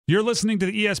You're listening to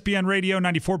the ESPN Radio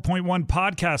 94.1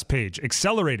 podcast page,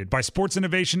 accelerated by Sports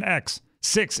Innovation X.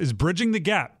 6 is bridging the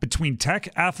gap between tech,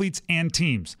 athletes, and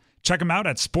teams. Check them out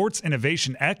at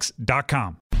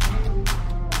sportsinnovationx.com.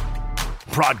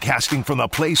 Broadcasting from the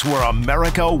place where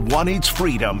America won its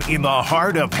freedom in the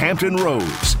heart of Hampton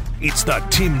Roads. It's the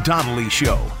Tim Donnelly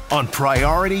Show on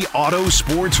Priority Auto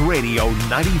Sports Radio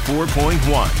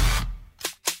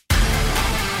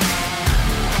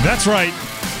 94.1. That's right.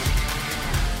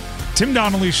 Tim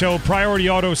Donnelly Show, Priority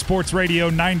Auto Sports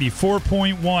Radio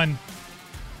 94.1.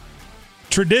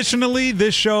 Traditionally,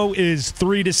 this show is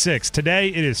 3 to 6. Today,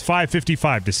 it is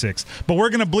 5:55 to 6. But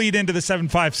we're going to bleed into the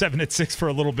 757 at 6 for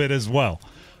a little bit as well.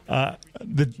 Oh,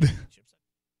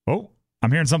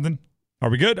 I'm hearing something. Are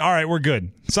we good? All right, we're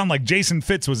good. Sound like Jason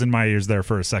Fitz was in my ears there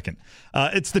for a second.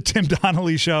 It's the Tim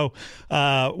Donnelly Show.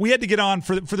 We had to get on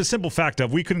for the simple fact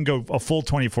of we couldn't go a full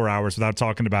 24 hours without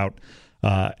talking about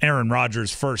Aaron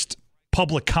Rodgers' first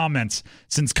public comments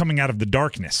since coming out of the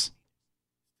darkness.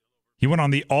 He went on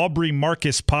the Aubrey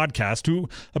Marcus podcast, who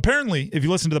apparently, if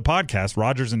you listen to the podcast,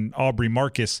 Rodgers and Aubrey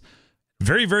Marcus,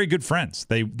 very, very good friends.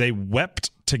 They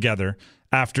wept together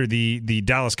after the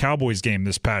Dallas Cowboys game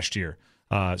this past year.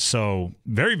 So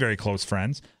very, very close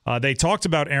friends. They talked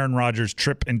about Aaron Rodgers'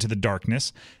 trip into the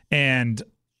darkness. And,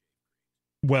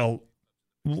 well,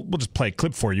 we'll just play a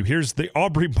clip for you. Here's the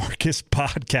Aubrey Marcus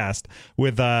podcast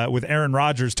with Aaron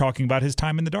Rodgers talking about his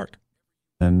time in the dark.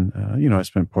 And, I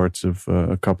spent parts of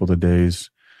a couple of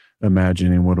days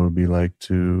imagining what it would be like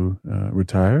to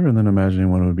retire and then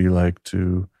imagining what it would be like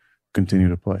to continue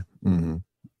to play.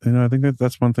 Mm-hmm. I think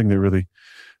that's one thing that really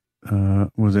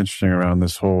was interesting around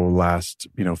this whole last,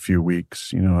 few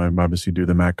weeks. I obviously do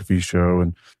the McAfee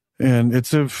show and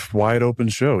it's a wide open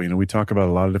show. We talk about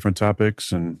a lot of different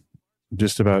topics and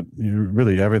just about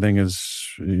really everything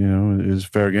is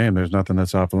fair game. There's nothing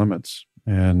that's off limits.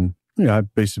 And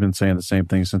I've basically been saying the same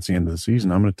thing since the end of the season.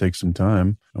 I'm going to take some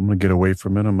time. I'm going to get away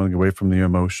from it. I'm going to get away from the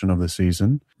emotion of the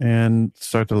season and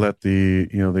start to let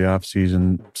the off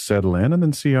season settle in and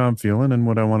then see how I'm feeling and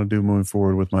what I want to do moving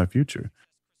forward with my future.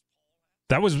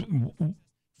 That was,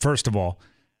 first of all,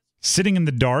 sitting in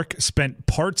the dark, spent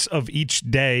parts of each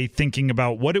day thinking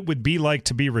about what it would be like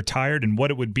to be retired and what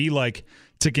it would be like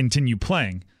to continue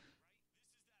playing.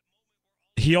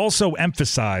 He also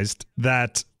emphasized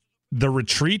that the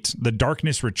retreat, the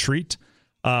darkness retreat,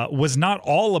 was not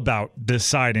all about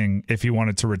deciding if he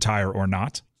wanted to retire or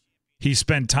not. He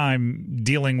spent time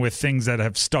dealing with things that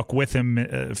have stuck with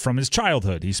him from his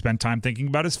childhood. He spent time thinking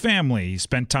about his family. He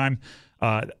spent time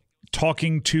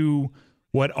talking to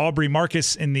what Aubrey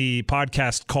Marcus in the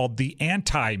podcast called the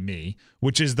anti-me,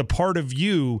 which is the part of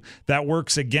you that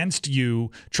works against you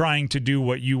trying to do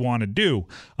what you want to do.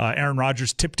 Aaron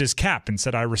Rodgers tipped his cap and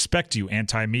said, "I respect you,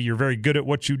 anti-me. You're very good at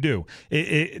what you do."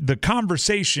 The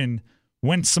conversation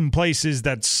went some places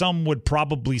that some would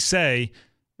probably say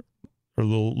are a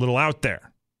little out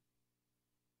there.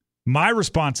 My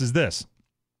response is this.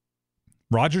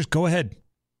 Rodgers, go ahead.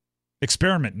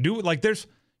 Experiment. Do it like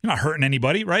you're not hurting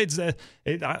anybody, right?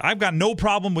 I've got no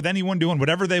problem with anyone doing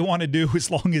whatever they want to do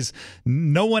as long as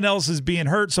no one else is being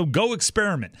hurt. So go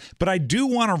experiment. But I do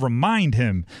want to remind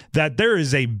him that there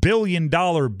is a $1 billion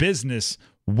business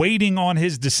waiting on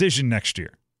his decision next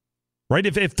year, right?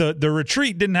 If the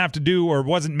retreat didn't have to do or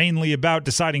wasn't mainly about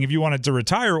deciding if you wanted to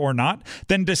retire or not,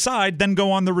 then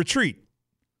go on the retreat.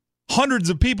 Hundreds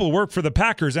of people work for the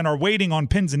Packers and are waiting on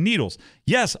pins and needles.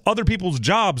 Yes, other people's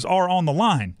jobs are on the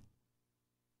line.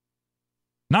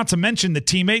 Not to mention the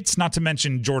teammates, not to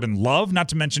mention Jordan Love, not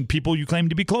to mention people you claim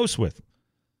to be close with.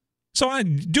 So I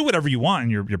do whatever you want in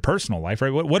your personal life,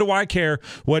 right? What do I care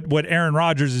what Aaron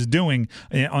Rodgers is doing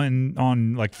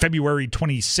on like February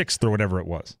 26th or whatever it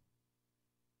was?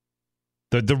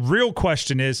 The real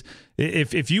question is,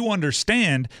 if you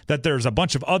understand that there's a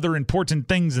bunch of other important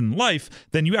things in life,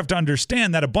 then you have to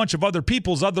understand that a bunch of other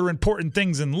people's other important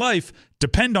things in life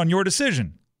depend on your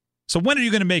decision. So when are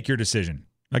you going to make your decision?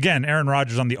 Again, Aaron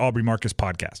Rodgers on the Aubrey Marcus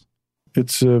podcast.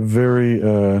 It's a very,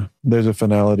 there's a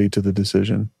finality to the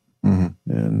decision.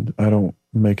 Mm-hmm. And I don't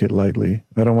make it lightly.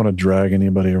 I don't want to drag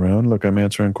anybody around. Look, I'm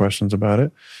answering questions about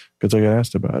it because I get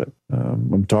asked about it.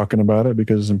 I'm talking about it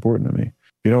because it's important to me.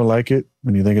 If you don't like it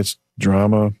and you think it's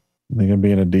drama, you think I'm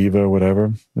being a diva,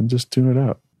 whatever, then just tune it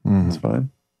out. Mm-hmm. It's fine.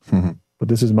 Mm-hmm. But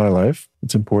this is my life.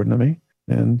 It's important to me.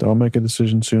 And I'll make a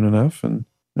decision soon enough and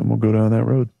we'll go down that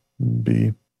road and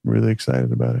be really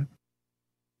excited about it.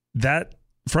 That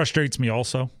frustrates me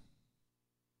also.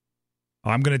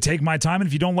 I'm going to take my time, and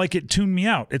if you don't like it, tune me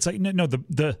out. It's like, no,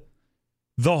 the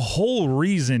whole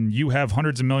reason you have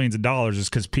hundreds of millions of dollars is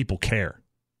because people care.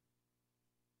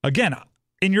 Again,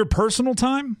 In your personal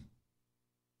time,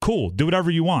 cool, do whatever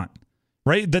you want,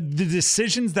 right? The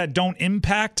decisions that don't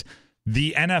impact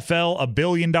the NFL, $1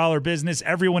 billion business,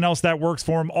 everyone else that works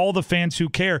for them, all the fans who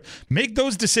care, make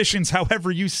those decisions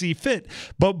however you see fit.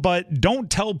 But don't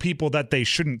tell people that they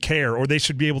shouldn't care or they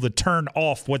should be able to turn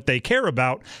off what they care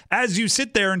about as you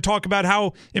sit there and talk about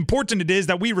how important it is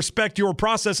that we respect your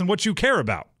process and what you care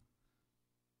about.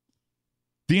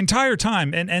 The entire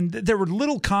time, and there were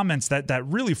little comments that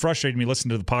really frustrated me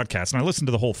listening to the podcast, and I listened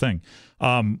to the whole thing.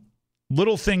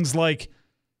 Little things like,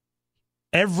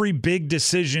 every big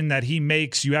decision that he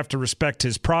makes, you have to respect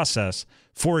his process.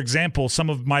 For example, some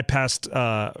of my past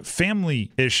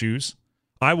family issues,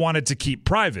 I wanted to keep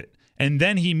private. And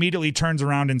then he immediately turns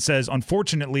around and says,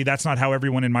 unfortunately, that's not how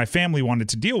everyone in my family wanted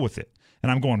to deal with it. And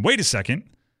I'm going, wait a second.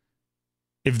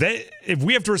 If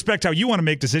we have to respect how you want to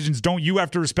make decisions, don't you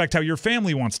have to respect how your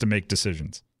family wants to make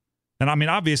decisions? And I mean,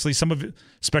 obviously,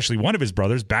 especially one of his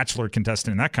brothers, Bachelor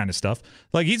contestant and that kind of stuff,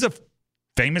 like he's a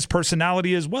famous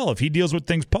personality as well. If he deals with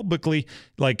things publicly,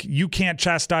 like you can't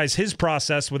chastise his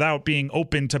process without being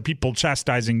open to people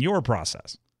chastising your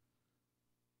process.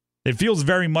 It feels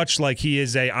very much like he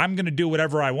is I'm going to do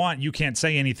whatever I want. You can't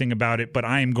say anything about it, but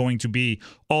I am going to be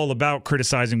all about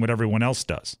criticizing what everyone else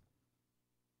does.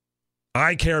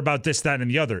 I care about this, that,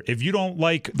 and the other. If you don't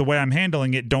like the way I'm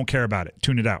handling it, don't care about it.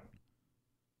 Tune it out.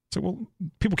 So, well,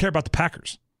 people care about the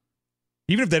Packers.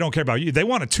 Even if they don't care about you, they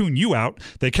want to tune you out.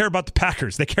 They care about the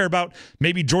Packers. They care about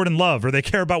maybe Jordan Love, or they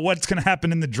care about what's going to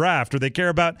happen in the draft, or they care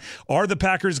about, are the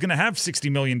Packers going to have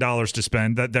 $60 million to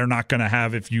spend that they're not going to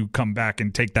have if you come back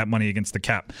and take that money against the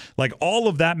cap? Like, all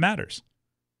of that matters.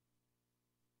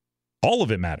 All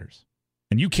of it matters.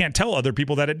 And you can't tell other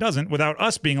people that it doesn't without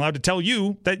us being allowed to tell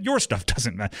you that your stuff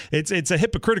doesn't matter. It's a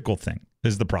hypocritical thing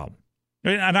is the problem.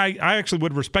 And I actually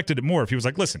would have respected it more if he was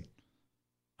like, listen,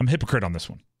 I'm a hypocrite on this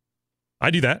one.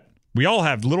 I do that. We all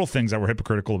have little things that we're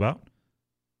hypocritical about.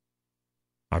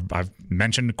 I've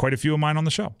mentioned quite a few of mine on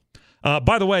the show.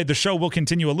 By the way, the show will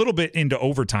continue a little bit into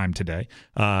overtime today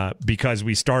because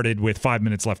we started with 5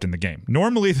 minutes left in the game.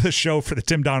 Normally, the show for the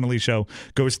Tim Donnelly Show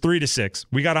goes 3 to 6.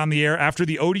 We got on the air after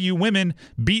the ODU women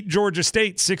beat Georgia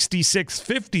State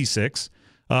 66-56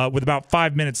 with about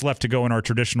 5 minutes left to go in our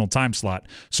traditional time slot.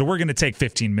 So we're going to take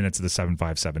 15 minutes of the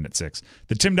 757 at 6.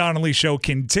 The Tim Donnelly Show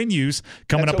continues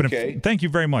coming up in thank you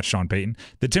very much, Sean Payton.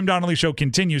 The Tim Donnelly Show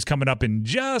continues coming up in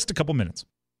just a couple minutes.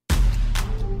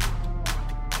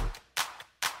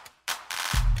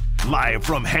 Live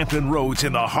from Hampton Roads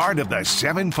in the heart of the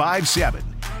 757,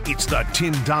 it's the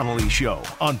Tim Donnelly Show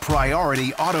on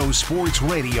Priority Auto Sports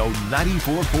Radio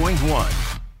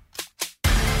 94.1.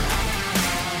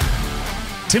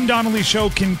 Tim Donnelly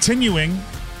Show continuing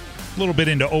a little bit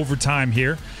into overtime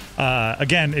here.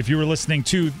 Again, if you were listening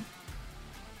to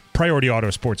Priority Auto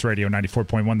Sports Radio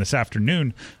 94.1 this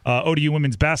afternoon, ODU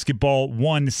women's basketball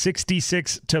won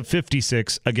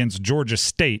 66-56 against Georgia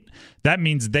State. That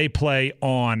means they play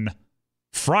on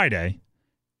Friday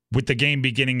with the game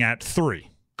beginning at 3.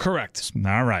 Correct.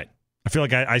 All right. I feel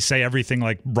like I say everything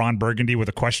like Ron Burgundy with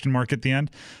a question mark at the end,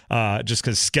 just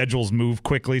because schedules move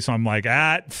quickly. So I'm like,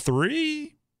 at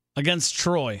 3? Against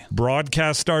Troy.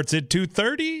 Broadcast starts at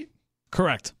 2:30?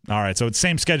 Correct. All right, so it's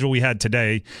same schedule we had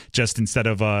today, just instead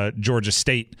of Georgia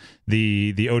State,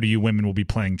 the ODU women will be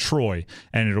playing Troy,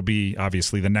 and it'll be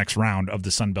obviously the next round of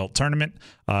the Sun Belt Tournament.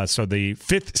 So the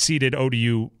 5th-seeded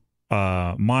ODU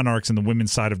Monarchs in the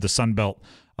women's side of the Sun Belt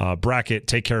bracket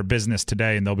take care of business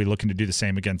today, and they'll be looking to do the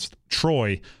same against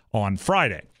Troy on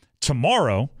Friday.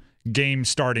 Tomorrow, game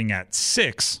starting at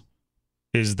 6,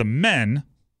 is the men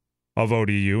of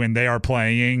ODU, and they are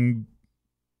playing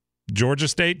Georgia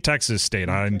State, Texas State.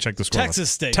 I didn't check the score. Texas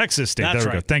State. That's there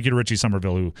we go. Thank you to Richie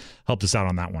Somerville who helped us out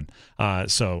on that one.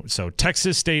 So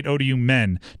Texas State ODU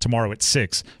men tomorrow at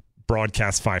 6,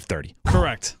 broadcast 5:30.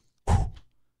 Correct.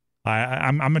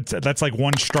 That's like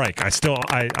one strike. I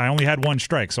only had one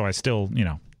strike, so I still,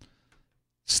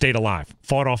 stayed alive.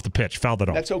 Fought off the pitch, fouled it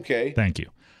off. That's okay. Thank you.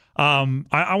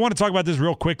 I want to talk about this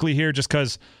real quickly here, just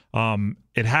because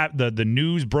the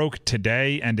news broke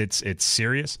today and it's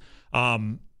serious.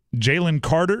 Jalen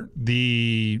Carter,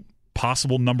 the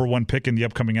possible number 1 pick in the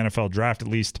upcoming NFL draft, at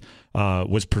least,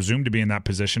 was presumed to be in that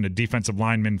position, a defensive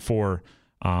lineman for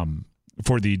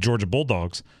the Georgia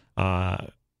Bulldogs.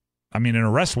 An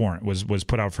arrest warrant was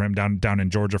put out for him down in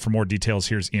Georgia. For more details,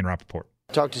 here's Ian Rappaport.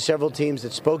 Talked to several teams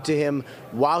that spoke to him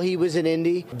while he was in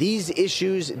Indy. These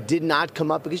issues did not come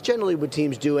up because generally what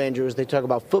teams do, Andrew, is they talk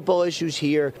about football issues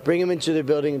here, bring them into their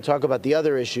building and talk about the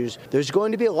other issues. There's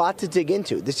going to be a lot to dig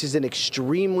into. This is an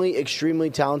extremely, extremely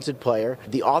talented player.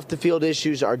 The off-the-field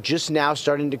issues are just now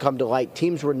starting to come to light.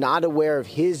 Teams were not aware of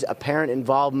his apparent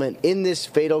involvement in this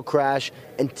fatal crash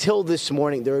until this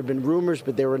morning. There had been rumors,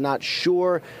 but they were not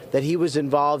sure that he was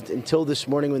involved until this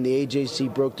morning when the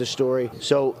AJC broke the story.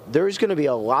 So there's going to be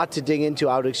a lot to dig into.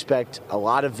 I would expect a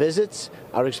lot of visits.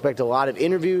 I would expect a lot of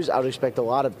interviews. I would expect a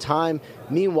lot of time.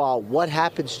 Meanwhile, what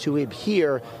happens to him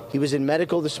here? He was in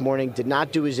medical this morning, did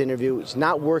not do his interview. It's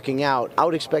not working out. I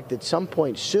would expect at some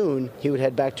point soon he would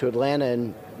head back to Atlanta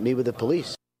and meet with the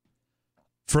police.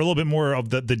 For a little bit more of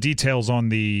the details on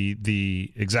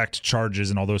the exact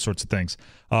charges and all those sorts of things,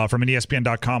 from an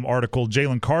ESPN.com article,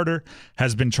 Jalen Carter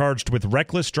has been charged with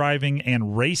reckless driving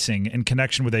and racing in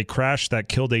connection with a crash that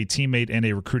killed a teammate and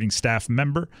a recruiting staff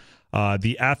member.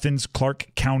 The Athens Clarke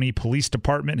County Police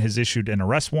Department has issued an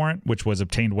arrest warrant, which was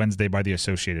obtained Wednesday by the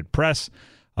Associated Press.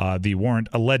 The warrant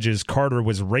alleges Carter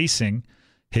was racing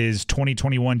his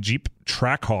 2021 Jeep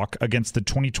Trackhawk against the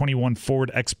 2021 Ford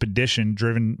Expedition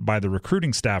driven by the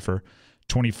recruiting staffer,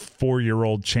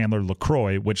 24-year-old Chandler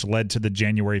LaCroix, which led to the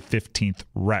January 15th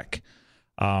wreck.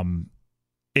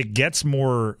 It gets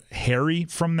more hairy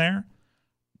from there,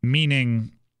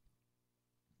 meaning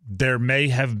there may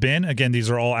have been, again, these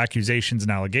are all accusations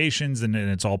and allegations, and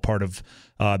it's all part of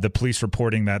the police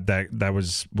reporting that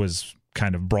was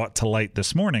kind of brought to light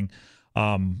this morning.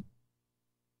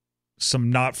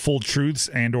 Some not full truths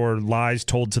and or lies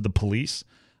told to the police.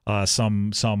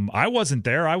 Some I wasn't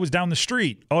there. I was down the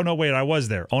street. Oh, no, wait, I was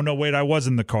there. Oh, no, wait, I was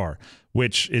in the car,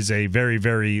 which is a very,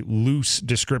 very loose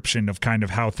description of kind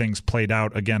of how things played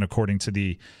out, again, according to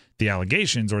the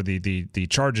allegations or the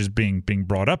charges being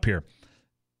brought up here.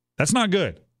 That's not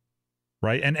good,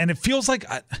 right? And it feels like,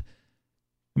 I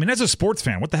mean, as a sports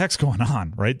fan, what the heck's going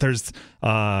on, right? There's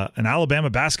an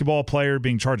Alabama basketball player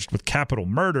being charged with capital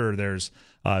murder. There's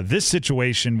this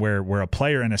situation where a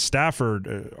player and a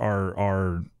staffer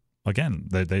are again,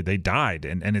 they died,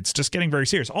 and it's just getting very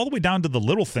serious, all the way down to the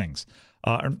little things.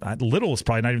 Little is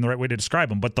probably not even the right way to describe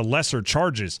them, but the lesser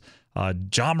charges.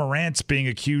 Ja Morant's being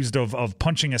accused of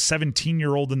punching a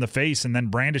 17-year-old in the face and then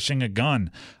brandishing a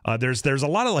gun. There's a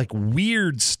lot of like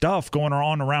weird stuff going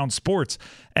on around sports,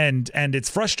 and it's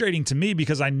frustrating to me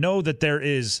because I know that there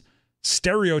is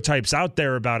stereotypes out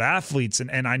there about athletes,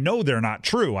 and I know they're not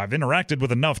true. I've interacted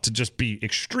with enough to just be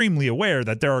extremely aware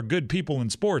that there are good people in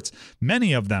sports,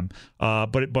 many of them.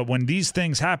 But when these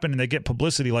things happen and they get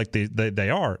publicity like they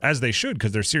are, as they should,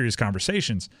 because they're serious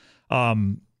conversations, I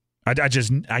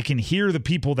can hear the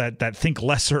people that think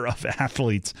lesser of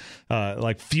athletes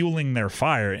like fueling their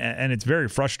fire, and it's very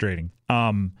frustrating.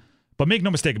 But make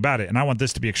no mistake about it, and I want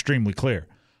this to be extremely clear.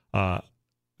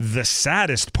 The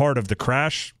saddest part of the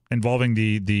crash involving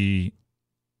the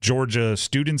Georgia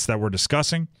students that we're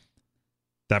discussing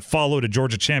that followed a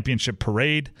Georgia championship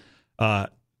parade, the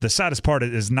saddest part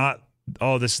is not,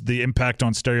 the impact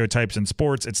on stereotypes in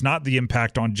sports. It's not the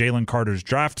impact on Jalen Carter's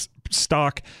draft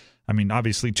stock. I mean,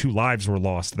 obviously 2 lives were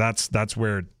lost. That's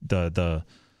where the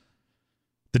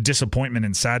disappointment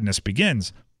and sadness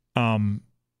begins. But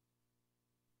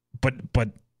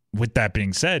with that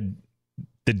being said,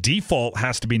 the default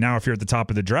has to be now, if you're at the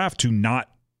top of the draft, to not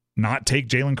take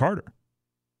Jalen Carter,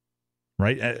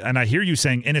 right? And I hear you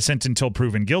saying innocent until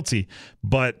proven guilty,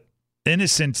 but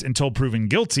innocent until proven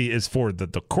guilty is for the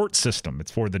court system.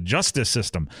 It's for the justice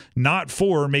system, not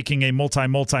for making a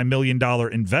multi-million-dollar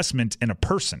investment in a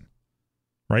person,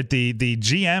 right? The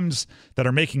GMs that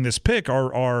are making this pick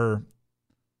are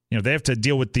they have to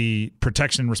deal with the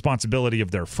protection and responsibility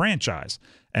of their franchise.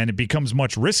 And it becomes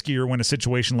much riskier when a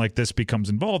situation like this becomes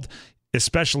involved,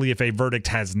 especially if a verdict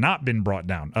has not been brought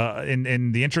down.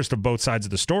 In the interest of both sides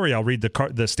of the story, I'll read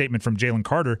the statement from Jalen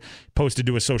Carter posted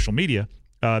to his social media.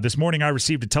 This morning, I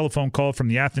received a telephone call from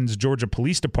the Athens, Georgia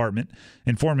Police Department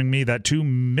informing me that 2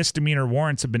 misdemeanor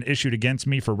warrants have been issued against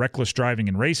me for reckless driving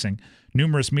and racing.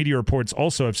 Numerous media reports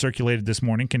also have circulated this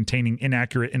morning containing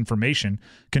inaccurate information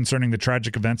concerning the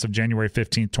tragic events of January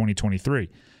 15, 2023.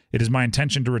 It is my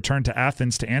intention to return to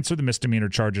Athens to answer the misdemeanor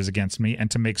charges against me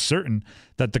and to make certain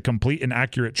that the complete and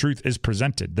accurate truth is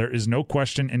presented. There is no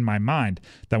question in my mind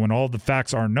that when all the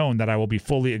facts are known that I will be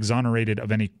fully exonerated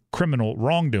of any criminal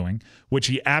wrongdoing, which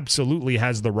he absolutely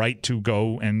has the right to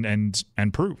go and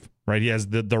prove, right? He has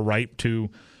the right to,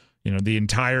 the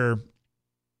entire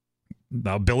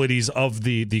abilities of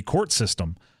the court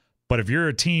system. But if you're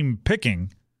a team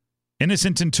picking,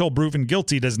 innocent until proven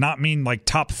guilty does not mean like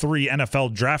top 3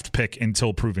 NFL draft pick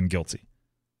until proven guilty.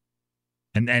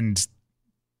 And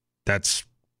that's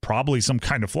probably some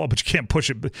kind of flaw, but you can't push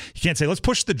it. You can't say, let's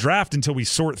push the draft until we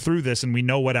sort through this and we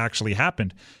know what actually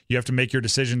happened. You have to make your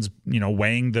decisions,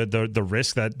 weighing the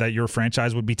risk that your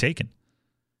franchise would be taking.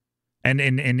 And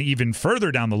even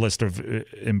further down the list of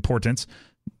importance,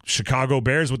 Chicago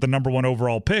Bears with the number 1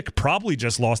 overall pick probably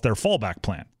just lost their fallback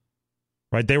plan,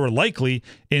 right? They were likely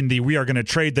in we are going to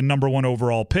trade the number 1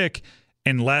 overall pick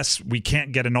unless we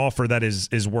can't get an offer that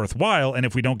is worthwhile. And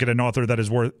if we don't get an offer that is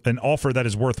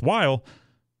worthwhile,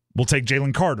 we'll take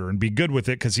Jalen Carter and be good with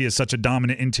it because he is such a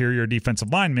dominant interior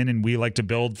defensive lineman, and we like to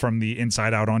build from the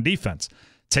inside out on defense.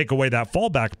 Take away that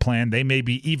fallback plan, they may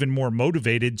be even more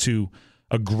motivated to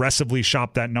aggressively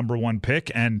shop that number 1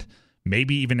 pick and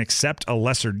maybe even accept a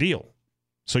lesser deal.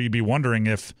 So you'd be wondering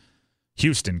if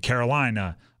Houston,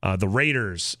 Carolina, the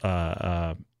Raiders,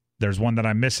 there's one that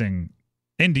I'm missing,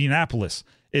 Indianapolis,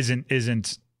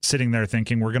 isn't sitting there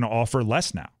thinking we're going to offer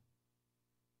less now.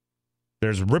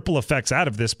 There's ripple effects out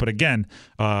of this, but again,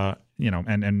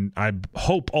 and I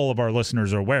hope all of our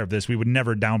listeners are aware of this. We would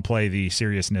never downplay the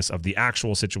seriousness of the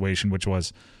actual situation,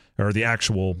 or the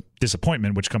actual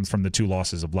disappointment, which comes from the 2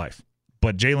 losses of life.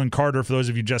 But Jalen Carter, for those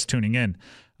of you just tuning in,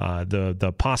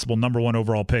 the possible number 1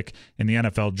 overall pick in the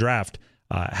NFL draft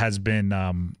has been,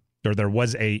 or there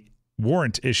was a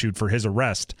warrant issued for his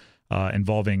arrest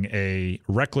involving a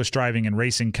reckless driving and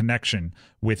racing connection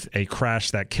with a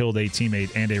crash that killed a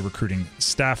teammate and a recruiting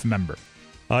staff member.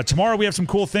 Tomorrow we have some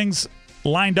cool things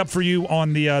lined up for you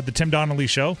on the Tim Donnelly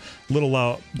Show.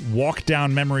 Little walk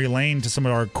down memory lane to some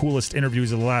of our coolest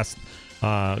interviews of the last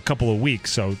couple of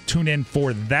weeks. So tune in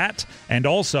for that. And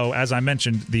also, as I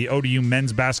mentioned, the ODU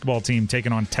men's basketball team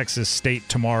taking on Texas State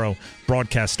tomorrow.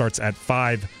 Broadcast starts at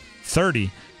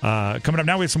 5:30. Coming up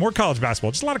now, we have some more college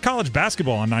basketball. Just a lot of college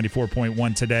basketball on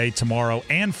 94.1 today, tomorrow,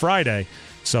 and Friday.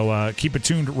 So keep it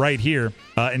tuned right here.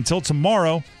 Until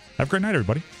tomorrow, have a great night,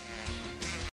 everybody.